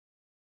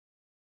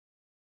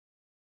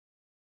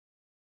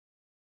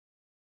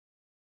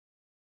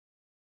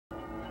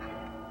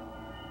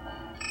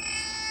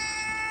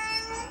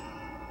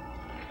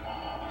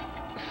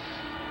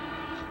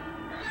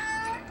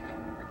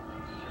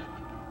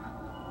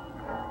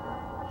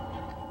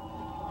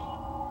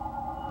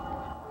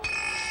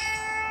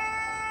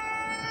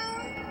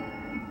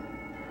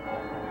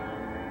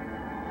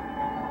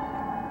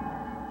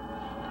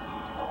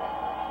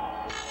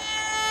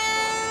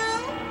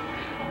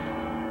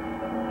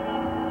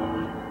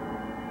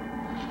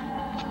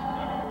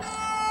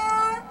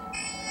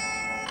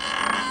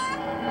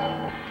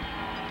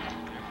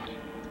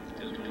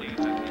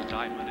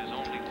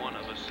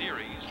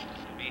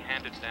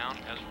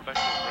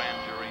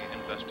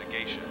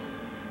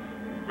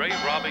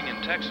Grave robbing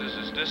in Texas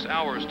is this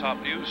hour's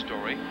top news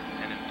story.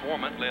 An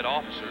informant led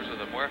officers of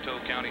the Muerto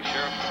County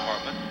Sheriff's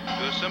Department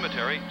to a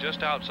cemetery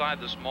just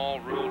outside the small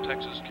rural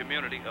Texas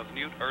community of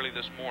Newt early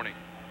this morning.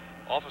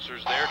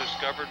 Officers there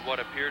discovered what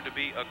appeared to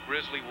be a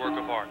grisly work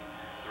of art,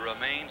 the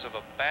remains of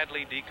a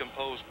badly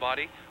decomposed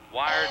body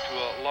wired to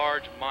a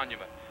large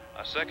monument.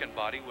 A second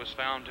body was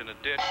found in a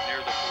ditch near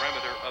the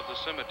perimeter of the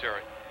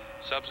cemetery.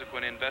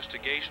 Subsequent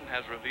investigation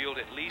has revealed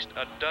at least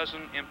a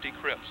dozen empty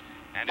crypts,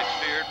 and it's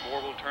feared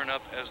more will turn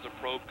up as the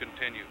probe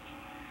continues.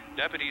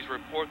 Deputies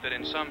report that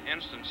in some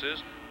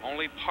instances,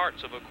 only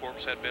parts of a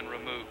corpse had been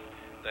removed.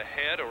 The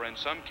head, or in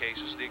some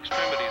cases, the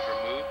extremities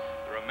removed,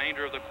 the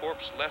remainder of the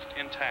corpse left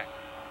intact.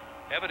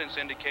 Evidence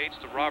indicates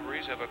the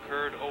robberies have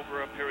occurred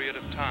over a period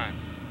of time.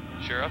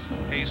 Sheriff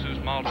Jesus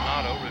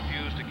Maldonado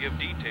refused to give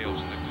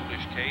details in the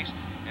ghoulish case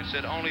and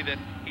said only that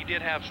he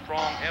did have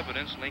strong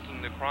evidence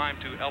linking the crime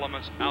to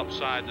elements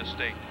outside the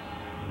state.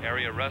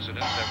 Area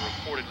residents have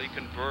reportedly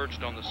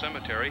converged on the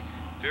cemetery,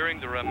 fearing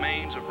the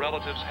remains of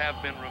relatives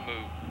have been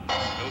removed.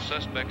 No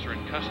suspects are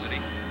in custody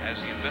as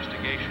the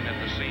investigation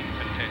at the scene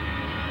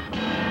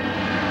continues.